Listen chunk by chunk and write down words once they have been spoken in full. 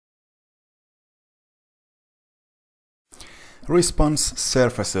Response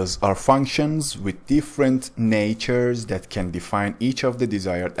surfaces are functions with different natures that can define each of the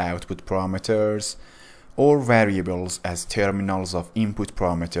desired output parameters or variables as terminals of input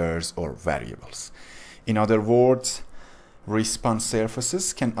parameters or variables. In other words, response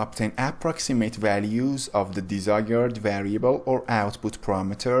surfaces can obtain approximate values of the desired variable or output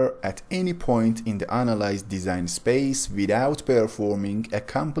parameter at any point in the analyzed design space without performing a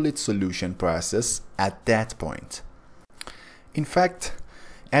complete solution process at that point. In fact,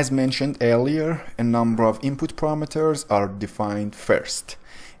 as mentioned earlier, a number of input parameters are defined first,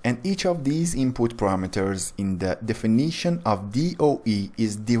 and each of these input parameters in the definition of DOE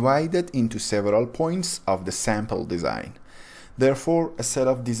is divided into several points of the sample design. Therefore, a set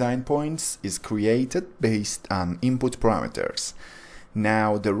of design points is created based on input parameters.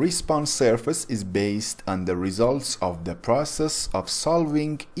 Now, the response surface is based on the results of the process of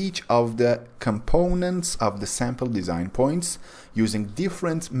solving each of the components of the sample design points using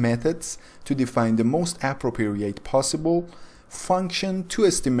different methods to define the most appropriate possible function to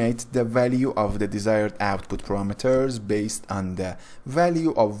estimate the value of the desired output parameters based on the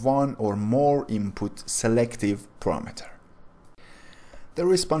value of one or more input selective parameter. The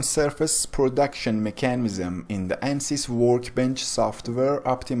response surface production mechanism in the ANSYS Workbench software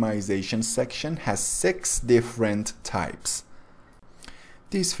optimization section has 6 different types.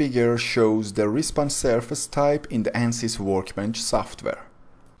 This figure shows the response surface type in the ANSYS Workbench software.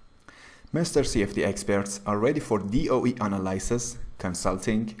 MR-CFD experts are ready for DOE analysis,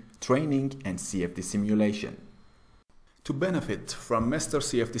 consulting, training, and CFD simulation. To benefit from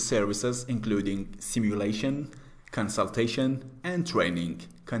MR-CFD services including simulation, consultation, and training,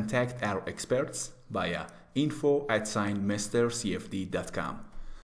 contact our experts via info@mrcfd.com.